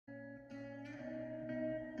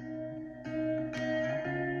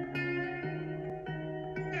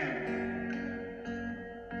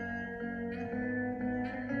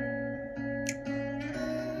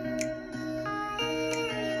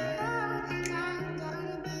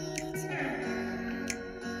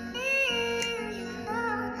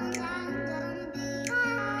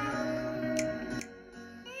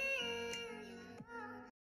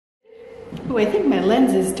Oh, I think my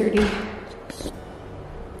lens is dirty.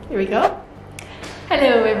 Here we go.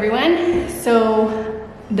 Hello everyone. So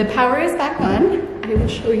the power is back on. I will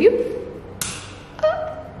show you.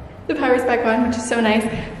 The power is back on, which is so nice.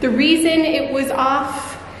 The reason it was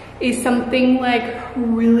off is something like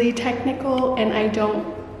really technical and I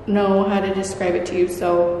don't know how to describe it to you.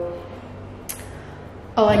 So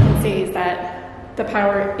all I can say is that the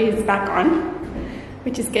power is back on,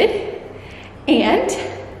 which is good. And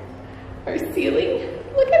our ceiling,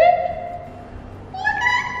 look at it. Look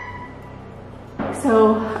at it.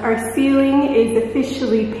 So our ceiling is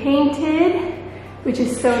officially painted, which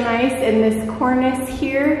is so nice. And this cornice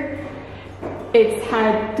here, it's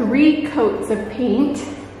had 3 coats of paint,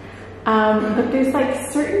 but there's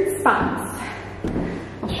like certain spots.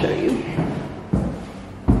 I'll show you.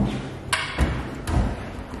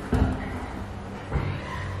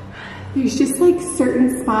 There's just like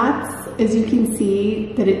certain spots, as you can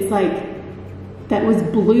see, that it's like, that was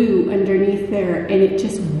blue underneath there and it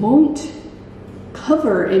just won't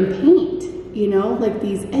cover in paint, you know, like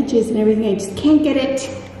these edges and everything. I just can't get it.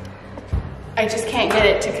 I just can't get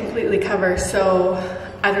it to completely cover. So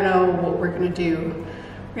I don't know what we're gonna do.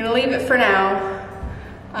 We're gonna leave it for now.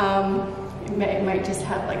 It might just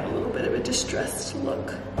have like a little bit of a distressed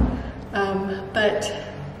look. But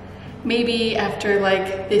maybe after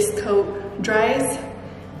like this coat dries,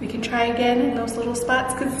 we can try again in those little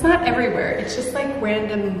spots, because it's not everywhere. It's just like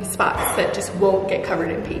random spots that just won't get covered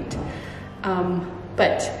in paint.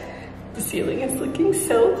 But the ceiling is looking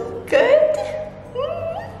so good.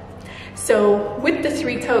 So with the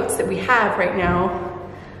 3 coats that we have right now,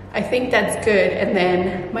 I think that's good. And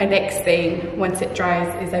then my next thing, once it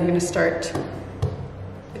dries, is I'm gonna start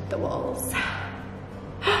with the walls.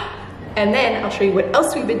 And then I'll show you what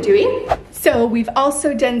else we've been doing. So we've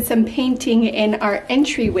also done some painting in our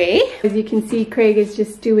entryway. As you can see, Craig is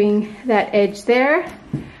just doing that edge there,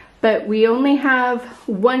 but we only have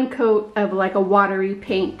 1 coat of like a watery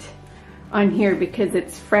paint on here because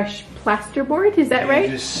it's fresh plasterboard. Is that right?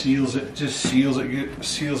 It just seals it, seals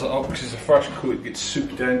it up, because the first coat gets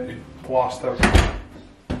souped into plaster.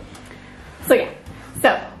 So yeah,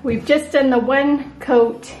 so we've just done the 1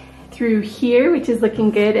 coat through here, which is looking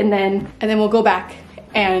good, and then we'll go back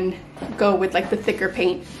and go with like the thicker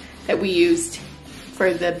paint that we used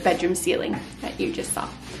for the bedroom ceiling that you just saw.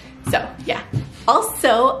 So yeah.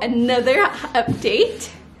 Also, another update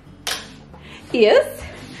is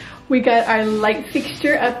we got our light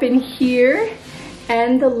fixture up in here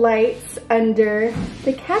and the lights under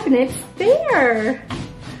the cabinets there.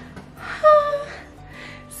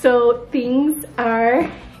 So things are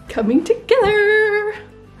coming together.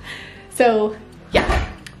 So yeah,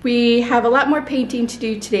 we have a lot more painting to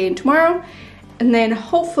do today and tomorrow. And then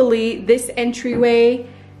hopefully this entryway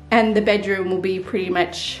and the bedroom will be pretty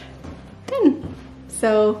much done.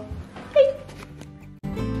 So, hey.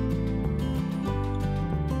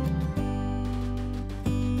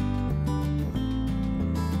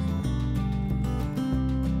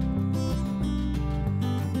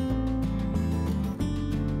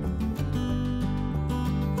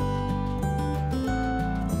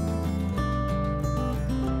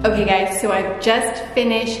 Okay guys, so I've just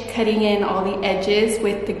finished cutting in all the edges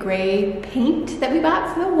with the gray paint that we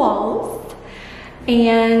bought for the walls.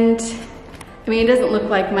 And I mean, it doesn't look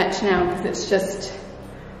like much now because it's just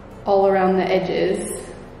all around the edges,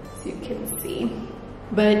 so you can see.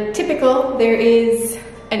 But typical, there is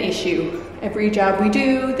an issue. Every job we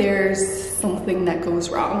do, there's something that goes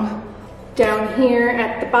wrong. Down here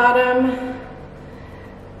at the bottom,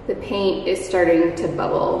 the paint is starting to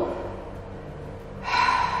bubble.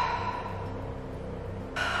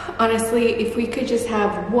 Honestly, if we could just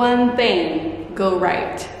have one thing go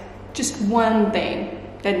right, just one thing,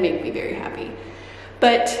 that'd make me very happy.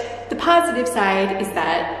 But the positive side is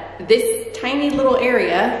that this tiny little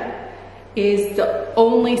area is the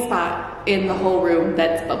only spot in the whole room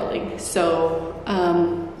that's bubbling. So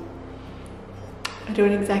I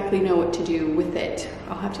don't exactly know what to do with it.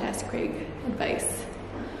 I'll have to ask Craig advice.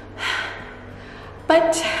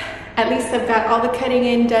 But at least I've got all the cutting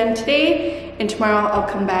in done today, and tomorrow I'll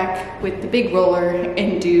come back with the big roller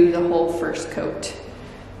and do the whole first coat,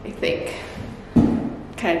 I think.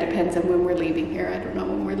 Kind of depends on when we're leaving here. I don't know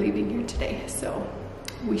when we're leaving here today, so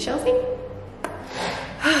we shall see.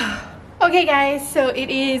 Okay guys, so it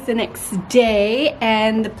is the next day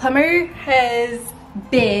and the plumber has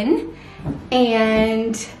been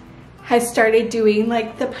and has started doing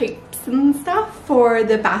like the pipes and stuff for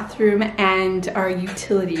the bathroom and our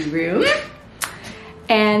utility room.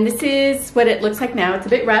 And this is what it looks like now. It's a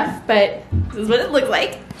bit rough, but this is what it looks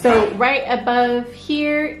like. So right above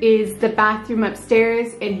here is the bathroom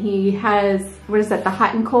upstairs, and he has, what is that, the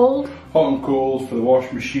hot and cold? Hot and cold for the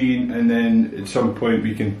washing machine, and then at some point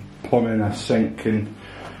we can plumb in a sink and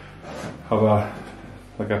have a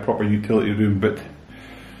proper utility room, but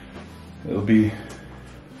it'll be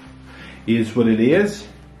is what it is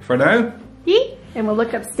for now. And we'll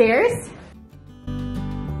look upstairs.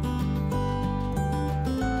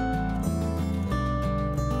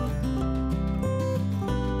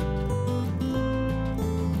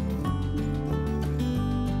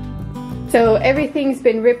 So everything's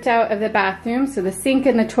been ripped out of the bathroom. So the sink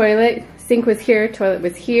and the toilet, sink was here, toilet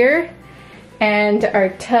was here, and our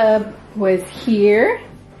tub was here.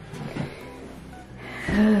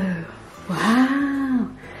 Oh, wow.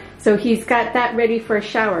 So he's got that ready for a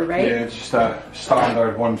shower, right? Yeah, it's just a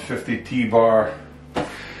standard 150 T-bar.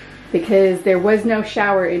 Because there was no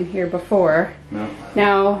shower in here before. No.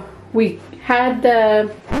 Now, we had the,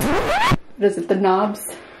 what is it, the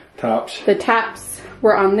knobs? Taps. The taps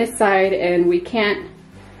were on this side, and we can't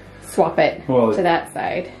swap it to that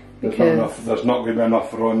side. Because there's not going to be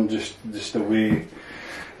enough run, just the way,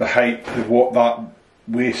 the height of what that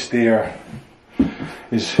waste there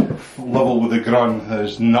is level with the ground.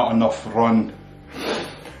 There's not enough run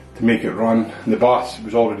to make it run. And the bath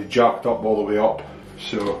was already jacked up all the way up,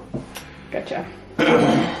 so. Gotcha.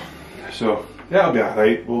 So that'll be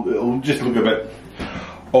alright. It'll just look a bit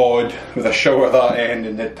odd with a shower at that end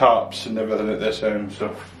and the taps and everything at this end.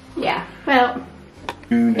 So yeah, well,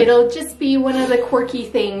 it'll just be one of the quirky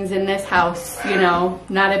things in this house, you know,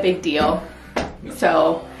 not a big deal.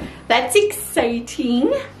 So that's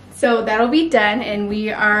exciting. So that'll be done, and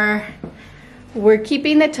we're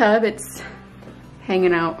keeping the tub. It's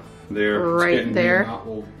hanging out there, right there.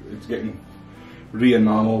 It's getting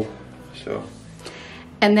re-enameled, so.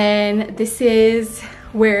 And then this is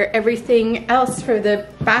where everything else for the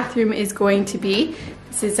bathroom is going to be.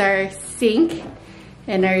 This is our sink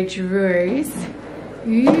and our drawers.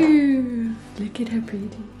 Ooh, look at how pretty.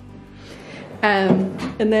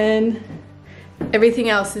 And then everything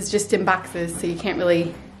else is just in boxes, so you can't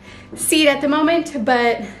really see it at the moment,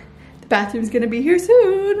 but the bathroom's gonna be here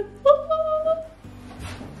soon.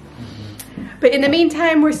 But in the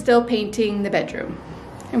meantime, we're still painting the bedroom,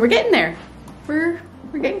 and we're getting there. We're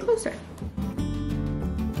getting closer.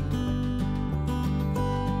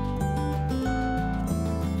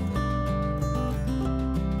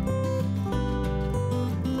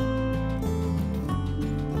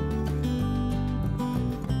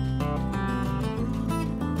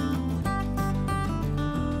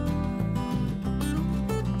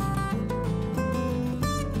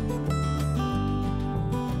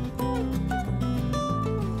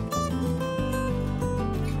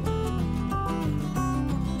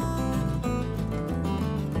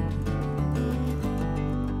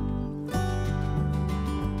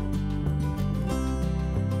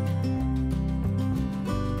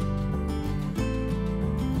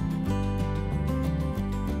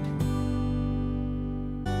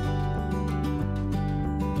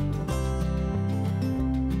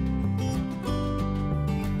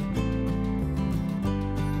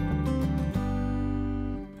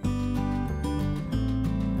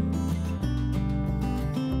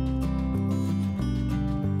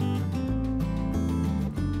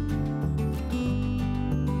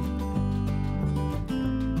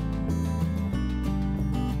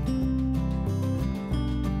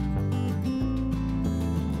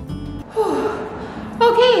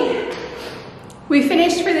 Okay, we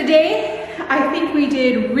finished for the day. I think we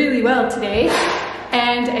did really well today,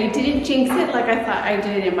 and I didn't jinx it like I thought I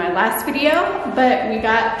did in my last video, but we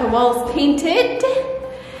got the walls painted.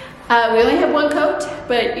 We only have one coat,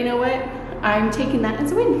 but you know what? I'm taking that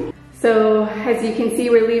as a win. So as you can see,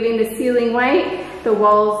 we're leaving the ceiling white. The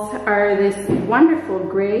walls are this wonderful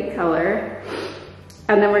gray color.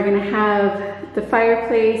 And then we're gonna have the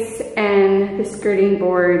fireplace and the skirting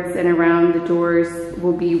boards, and around the doors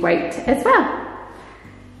will be white as well.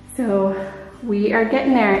 So we are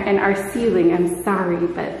getting there. And our ceiling, I'm sorry,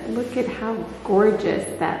 but look at how gorgeous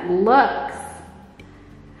that looks.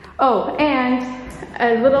 Oh, and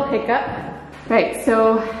a little hiccup. Right,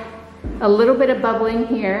 so a little bit of bubbling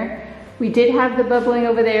here. We did have the bubbling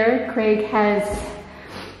over there. Craig has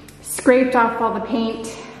scraped off all the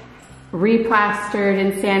paint, replastered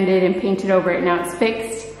and sanded and painted over it. Now it's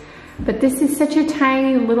fixed, but this is such a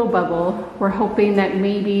tiny little bubble. We're hoping that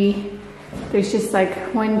maybe there's just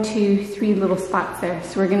like 1, 2, 3 little spots there.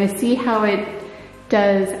 So we're gonna see how it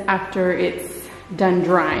does after it's done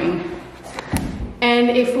drying. And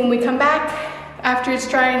if when we come back, after it's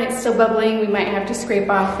dry and it's still bubbling, we might have to scrape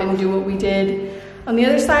off and do what we did on the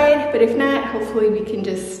other side, but if not, hopefully we can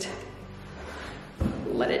just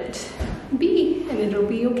let it be and it'll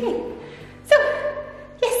be okay. So,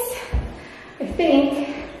 yes, I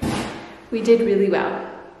think we did really well.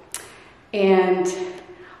 And,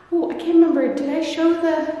 oh, I can't remember, did I show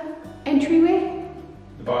the entryway?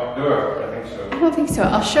 The back door, I think so. I don't think so.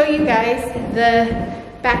 I'll show you guys the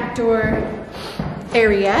back door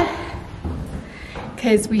area,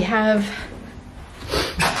 because we have,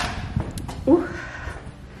 ooh,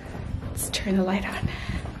 let's turn the light on.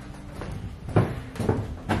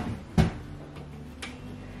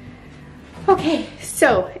 Okay,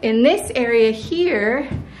 so in this area here,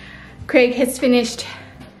 Craig has finished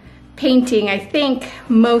painting, I think,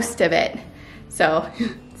 most of it. So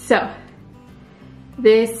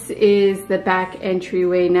this is the back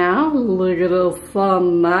entryway now. Look at this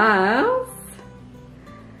farmhouse.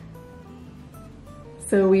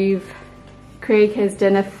 So Craig has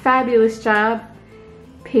done a fabulous job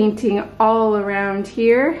painting all around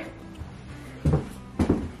here.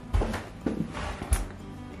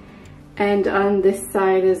 And on this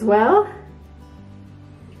side as well,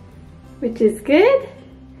 which is good.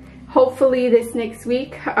 Hopefully this next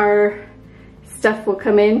week our stuff will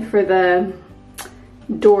come in for the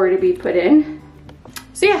door to be put in.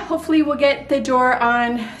 So yeah, hopefully we'll get the door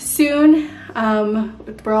on soon.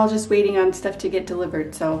 We're all just waiting on stuff to get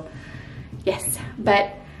delivered, so yes.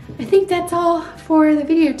 But I think that's all for the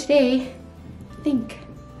video today. I think,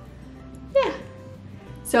 yeah.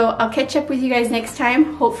 So I'll catch up with you guys next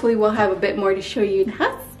time. Hopefully we'll have a bit more to show you in the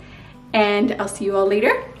house, and I'll see you all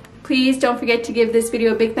later. Please don't forget to give this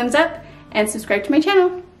video a big thumbs up and subscribe to my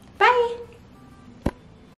channel. Bye!